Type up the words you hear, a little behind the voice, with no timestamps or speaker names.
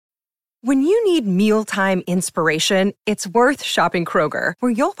When you need mealtime inspiration, it's worth shopping Kroger,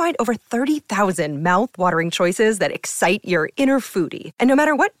 where you'll find over 30,000 mouth-watering choices that excite your inner foodie. And no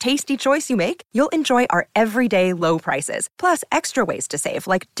matter what tasty choice you make, you'll enjoy our everyday low prices, plus extra ways to save,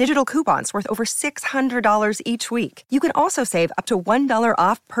 like digital coupons worth over $600 each week. You can also save up to $1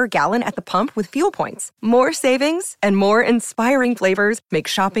 off per gallon at the pump with fuel points. More savings and more inspiring flavors make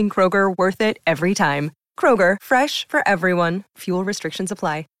shopping Kroger worth it every time. Kroger, fresh for everyone. Fuel restrictions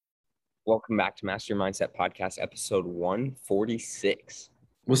apply. Welcome back to Master Your Mindset Podcast, episode 146.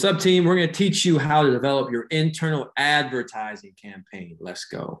 What's up, team? We're going to teach you how to develop your internal advertising campaign. Let's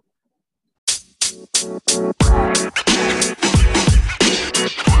go.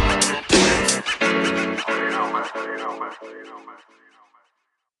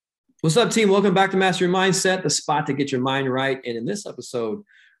 What's up, team? Welcome back to Master Your Mindset, the spot to get your mind right. And in this episode,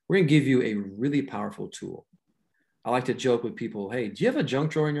 we're going to give you a really powerful tool. I like to joke with people, hey, do you have a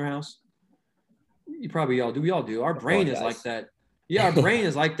junk drawer in your house? You probably all do. We all do. Our brain is like that. Yeah, our brain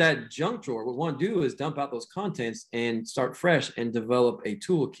is like that junk drawer. What we want to do is dump out those contents and start fresh and develop a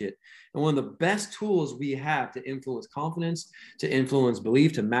toolkit. And one of the best tools we have to influence confidence, to influence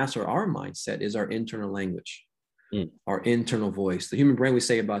belief, to master our mindset is our internal language, our internal voice. The human brain, we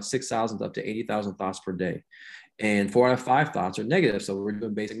say about 6,000 up to 80,000 thoughts per day. And 4 out of 5 thoughts are negative. So we're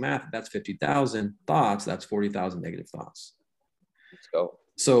doing basic math. That's 50,000 thoughts. That's 40,000 negative thoughts. Let's go.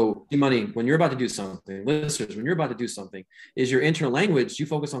 So, money, when you're about to do something, listeners, when you're about to do something, is your internal language, you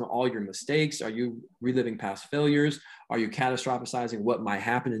focus on all your mistakes? Are you reliving past failures? Are you catastrophizing what might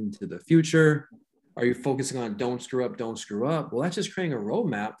happen into the future? Are you focusing on don't screw up, don't screw up? Well, that's just creating a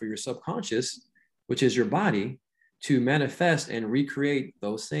roadmap for your subconscious, which is your body, to manifest and recreate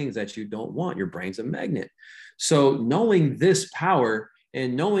those things that you don't want. Your brain's a magnet. So knowing this power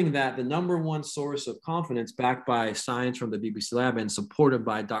and knowing that the number one source of confidence, backed by science from the BBC lab and supported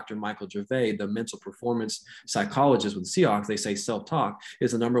by Dr. Michael Gervais, the mental performance psychologist with the Seahawks, they say self-talk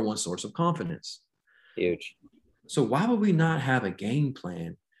is the number one source of confidence. Huge. So why would we not have a game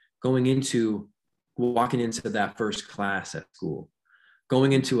plan walking into that first class at school,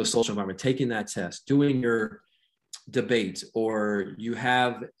 going into a social environment, taking that test, doing your debate, or you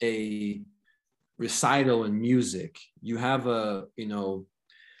have a recital in music, you have a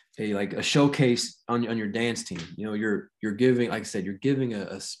showcase on your dance team, you're giving, like I said, you're giving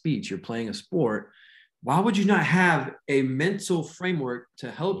a speech, you're playing a sport. Why would you not have a mental framework to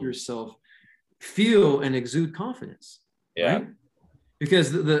help yourself feel and exude confidence? Yeah. Right?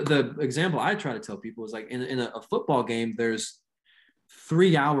 Because the example I try to tell people is like in a football game, there's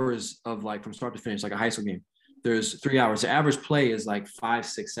 3 hours of, like, from start to finish, like a high school game. There's 3 hours. The average play is like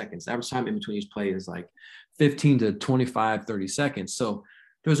 5-6 seconds. The average time in between each play is like 15 to 25, 30 seconds. So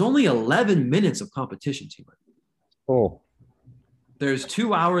there's only 11 minutes of competition, team. Oh. There's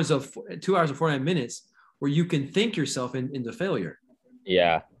 2 hours and 49 minutes where you can think yourself into failure.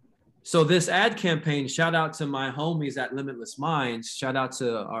 Yeah. So this ad campaign, shout out to my homies at Limitless Minds. Shout out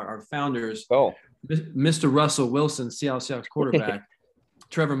to our founders, Mr. Russell Wilson, Seattle Seahawks quarterback.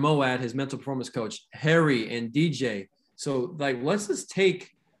 Trevor Moawad, his mental performance coach, Harry, and DJ. So, let's just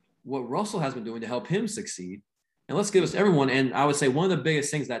take what Russell has been doing to help him succeed, and let's give us everyone. And I would say one of the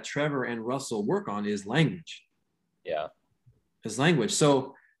biggest things that Trevor and Russell work on is language. Yeah. His language.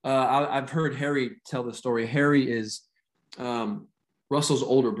 So I've heard Harry tell the story. Harry is Russell's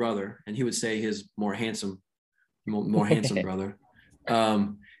older brother, and he would say his more handsome brother.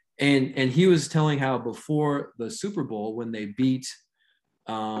 And he was telling how before the Super Bowl, when they beat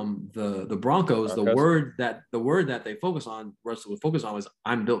the Broncos, the word that they focus on, Russell would focus on, was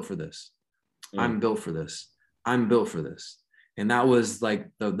I'm built for this. I'm built for this. I'm built for this. And that was like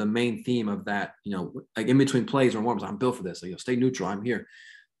the main theme of that, like in between plays or warm-ups, I'm built for this. Like, stay neutral. I'm here.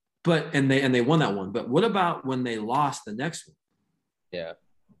 And they won that one. But what about when they lost the next one? Yeah.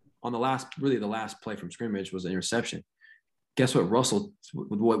 On the last play from scrimmage was an interception. Guess what Russell,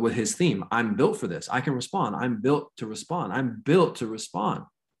 with his theme, I'm built for this. I can respond. I'm built to respond. I'm built to respond.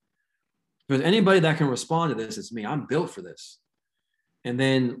 If there's anybody that can respond to this, it's me. I'm built for this. And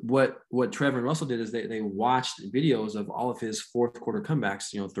then what Trevor and Russell did is they watched videos of all of his fourth quarter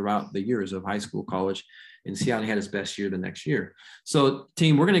comebacks, throughout the years of high school, college, and see how he had his best year the next year. So,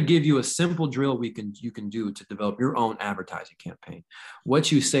 team, we're going to give you a simple drill you can do to develop your own advertising campaign.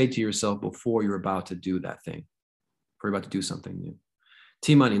 What you say to yourself before you're about to do that thing. We're about to do something new.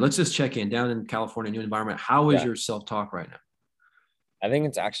 T-Money, let's just check in. Down in California, new environment. How is your self-talk right now? I think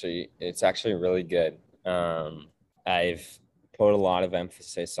it's actually really good. I've put a lot of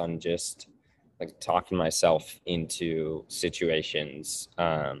emphasis on just like talking myself into situations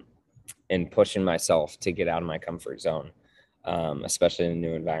and pushing myself to get out of my comfort zone. especially in a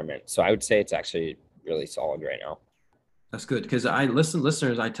new environment. So I would say it's actually really solid right now. That's good. Because I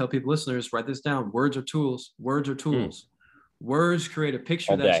tell people, listeners, write this down. Words are tools. Words are tools. Words create a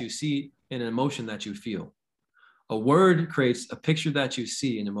picture that you see and an emotion that you feel. A word creates a picture that you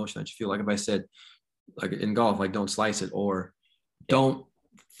see and emotion that you feel. Like if I said, like in golf, like don't slice it, or don't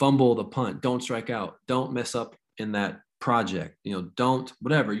fumble the punt, don't strike out, don't mess up in that project, don't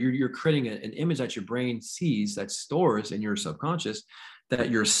whatever. You're creating an image that your brain sees, that stores in your subconscious, that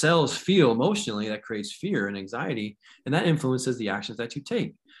your cells feel emotionally, that creates fear and anxiety, and that influences the actions that you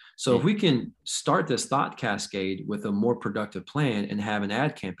take. So if we can start this thought cascade with a more productive plan and have an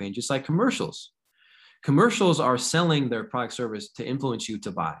ad campaign, just like commercials. Commercials are selling their product service to influence you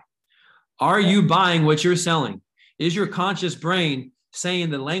to buy. Are you buying what you're selling? Is your conscious brain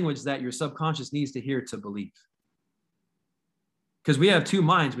saying the language that your subconscious needs to hear to believe? Because we have two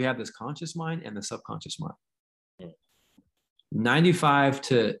minds. We have this conscious mind and the subconscious mind. 95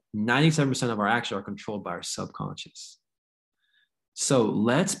 to 97% of our actions are controlled by our subconscious. So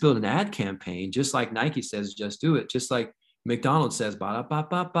let's build an ad campaign, just like Nike says, just do it. Just like McDonald's says,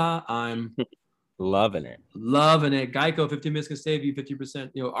 ba-da-ba-ba-ba, I'm loving it. Geico, 15 minutes can save you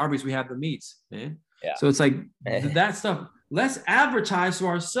 50%. Arby's, we have the meats, man. Yeah. So it's like that stuff. Let's advertise to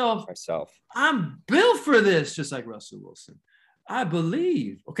ourselves. I'm built for this, just like Russell Wilson. I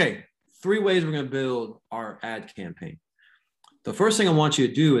believe. Okay, 3 ways we're going to build our ad campaign. The first thing I want you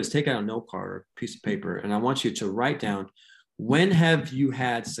to do is take out a note card or a piece of paper, and I want you to write down, when have you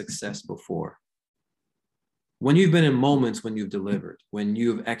had success before? When you've been in moments when you've delivered, when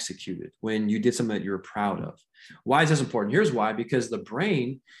you've executed, when you did something that you're proud of. Why is this important? Here's why. Because the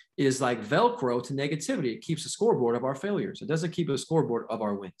brain is like Velcro to negativity. It keeps a scoreboard of our failures. It doesn't keep a scoreboard of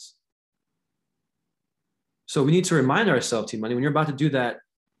our wins. So we need to remind ourselves, Team Money, when you're about to do that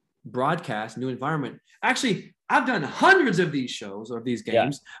broadcast, new environment. Actually, I've done hundreds of these shows or these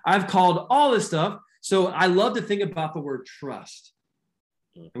games. Yeah. I've called all this stuff. So I love to think about the word trust.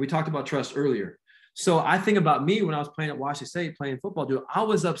 And we talked about trust earlier. So I think about me when I was playing at Washington State, playing football, dude, I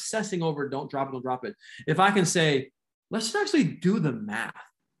was obsessing over don't drop it. If I can say, let's actually do the math.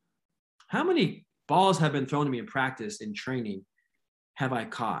 How many balls have been thrown to me in practice, in training, have I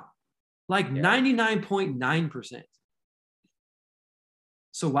caught? Like 99.9%.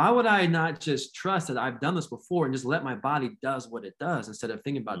 So why would I not just trust that I've done this before and just let my body does what it does instead of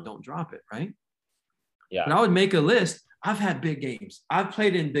thinking about don't drop it, right? Yeah. But I would make a list. I've had big games. I've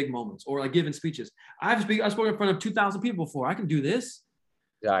played in big moments or like given speeches. I've spoken in front of 2,000 people before. I can do this.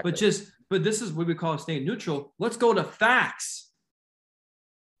 Exactly. But this is what we call staying neutral. Let's go to facts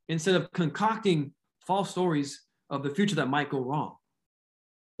instead of concocting false stories of the future that might go wrong.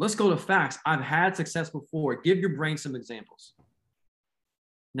 Let's go to facts. I've had success before. Give your brain some examples.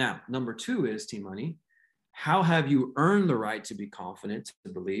 Now, number 2 is, Team Money, how have you earned the right to be confident,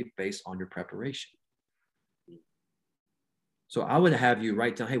 to believe based on your preparation? So I would have you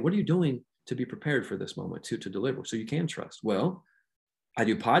write down, hey, what are you doing to be prepared for this moment, to deliver, so you can trust? Well, I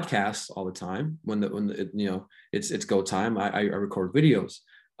do podcasts all the time. When it's go time, I record videos.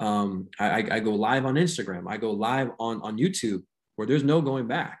 I go live on Instagram. I go live on YouTube where there's no going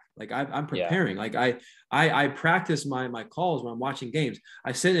back. Like I'm preparing. Yeah. Like I practice my calls when I'm watching games.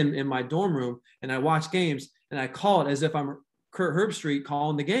 I sit in my dorm room and I watch games and I call it as if I'm Kurt Herbstreit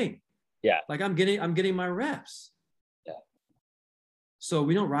calling the game. Yeah. Like I'm getting my reps. Yeah. So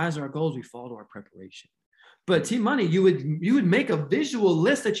we don't rise to our goals, we fall to our preparation. But Team Money, you would make a visual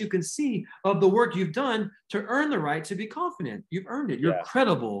list that you can see of the work you've done to earn the right to be confident. You've earned it. You're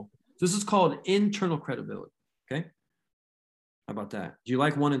credible. This is called internal credibility. Okay. How about that? Do you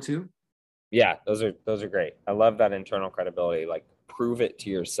like 1 and 2? Yeah, those are great. I love that internal credibility. Like, prove it to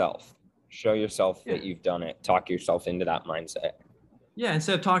yourself. Show yourself that you've done it. Talk yourself into that mindset. Yeah,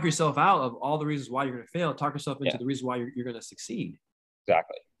 instead of talk yourself out of all the reasons why you're going to fail, talk yourself into the reason why you're going to succeed.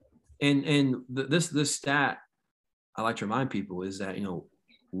 Exactly. And this stat I like to remind people is that,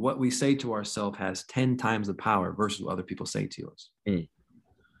 what we say to ourselves has 10 times the power versus what other people say to us.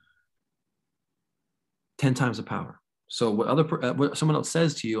 10 times the power. So what someone else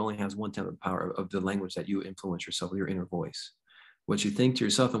says to you only has 1/10 of the power of the language that you influence yourself with, your inner voice, what you think to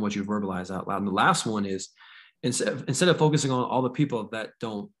yourself and what you verbalize out loud. And the last one is instead of focusing on all the people that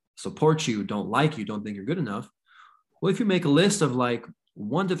don't support you, don't like you, don't think you're good enough. Well, if you make a list of like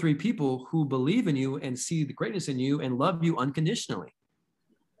 1 to 3 people who believe in you and see the greatness in you and love you unconditionally.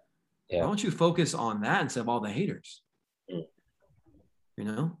 Why don't you focus on that instead of all the haters?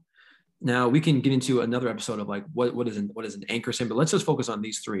 Now we can get into another episode of like what is an anchor symbol. Let's just focus on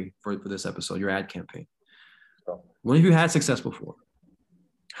these 3 for this episode, your ad campaign. When have you had success before?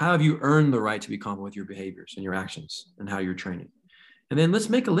 How have you earned the right to be confident with your behaviors and your actions and how you're training? And then let's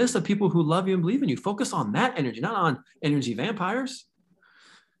make a list of people who love you and believe in you. Focus on that energy, not on energy vampires.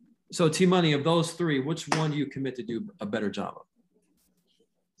 So T Money, of those three, which one do you commit to do a better job of?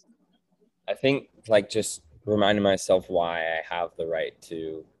 I think like just reminding myself why I have the right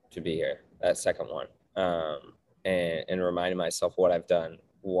to be here. That second one. And reminding myself what I've done,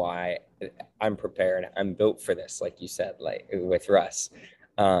 why I'm prepared. I'm built for this, like you said, like with Russ.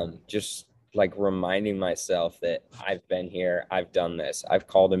 Just like reminding myself that I've been here, I've done this, I've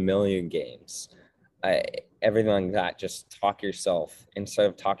called a million games, everything like that. Just talk yourself, instead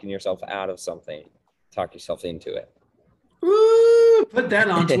of talking yourself out of something, talk yourself into it. Woo, put that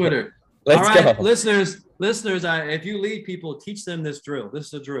on Twitter. Let's All right, go. listeners, if you lead people, teach them this drill. This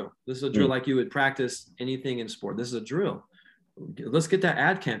is a drill. This is a drill like you would practice anything in sport. This is a drill. Let's get that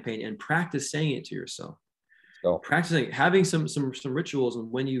ad campaign and practice saying it to yourself. Practicing, having some rituals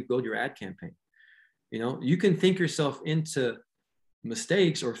when you go to your ad campaign. You know, you can think yourself into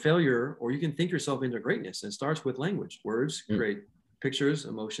mistakes or failure, or you can think yourself into greatness. And it starts with language. Words create pictures,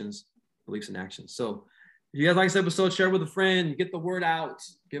 emotions, beliefs, and actions. So if you guys like this episode, share with a friend, get the word out,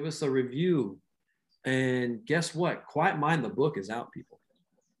 give us a review. And guess what? Quiet Mind, the book, is out, people.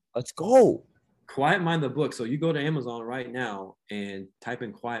 Let's go. Quiet Mind, the book. So you go to Amazon right now and type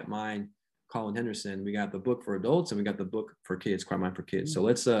in Quiet Mind, Colin Henderson. We got the book for adults and we got the book for kids, Quiet Mind for Kids. So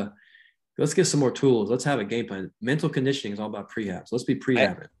let's get some more tools. Let's have a game plan. Mental conditioning is all about prehab. So let's be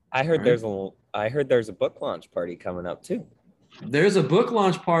prehabbing. I heard there's a book launch party coming up too. There's a book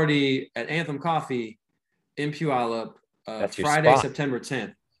launch party at Anthem Coffee in Puyallup, Friday, September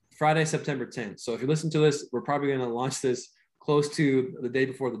 10th. Friday, September 10th. So if you listen to this, we're probably going to launch this close to the day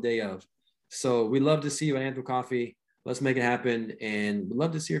before the day of. So we'd love to see you at Anthem Coffee. Let's make it happen. And we'd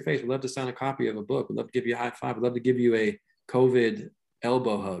love to see your face. We'd love to sign a copy of a book. We'd love to give you a high five. We'd love to give you a COVID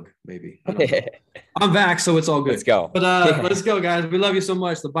elbow hug, maybe. I don't know. I'm vaxxed, so it's all good. Let's go. But let's go, guys. We love you so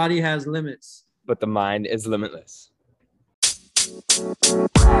much. The body has limits, but the mind is limitless.